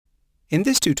In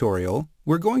this tutorial,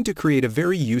 we're going to create a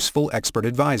very useful expert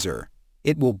advisor.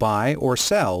 It will buy or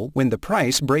sell when the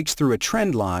price breaks through a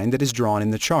trend line that is drawn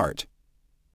in the chart.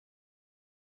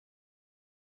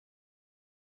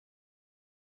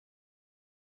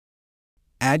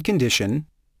 Add condition,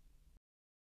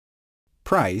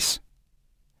 price,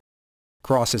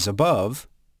 crosses above,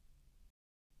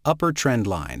 upper trend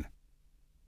line.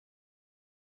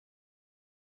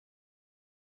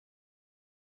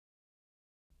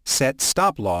 Set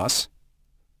stop loss.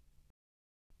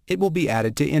 It will be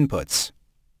added to inputs.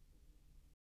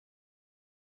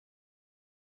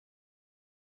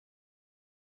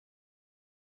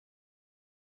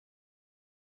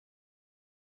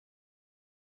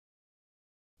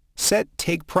 Set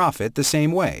take profit the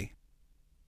same way.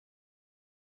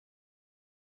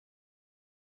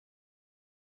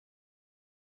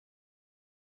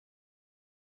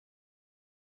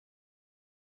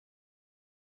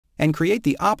 And create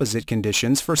the opposite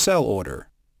conditions for sell order.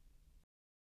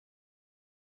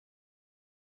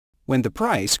 When the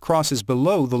price crosses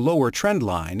below the lower trend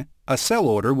line, a sell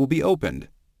order will be opened.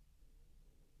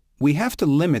 We have to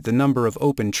limit the number of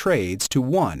open trades to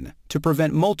 1 to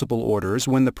prevent multiple orders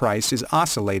when the price is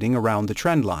oscillating around the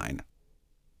trend line.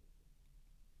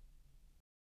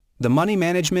 The money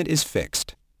management is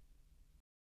fixed.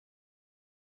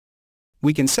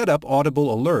 We can set up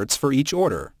audible alerts for each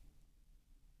order.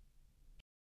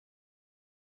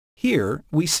 Here,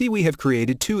 we see we have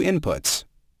created two inputs,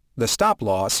 the stop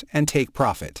loss and take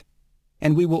profit.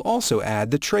 And we will also add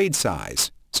the trade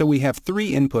size, so we have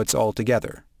 3 inputs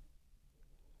altogether.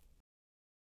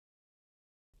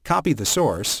 Copy the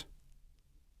source,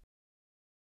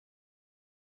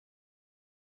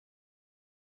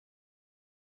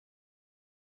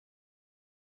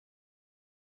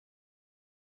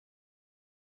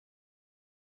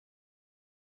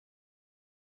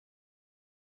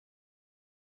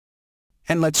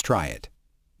 and let's try it.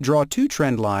 Draw 2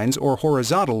 trend lines or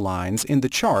horizontal lines in the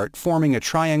chart forming a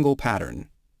triangle pattern.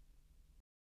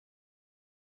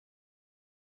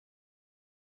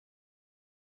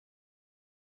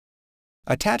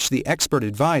 Attach the expert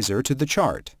advisor to the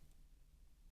chart.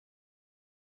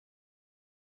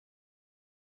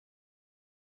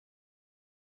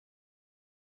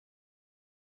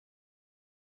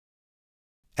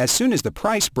 As soon as the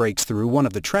price breaks through one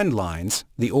of the trend lines,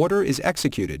 the order is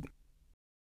executed.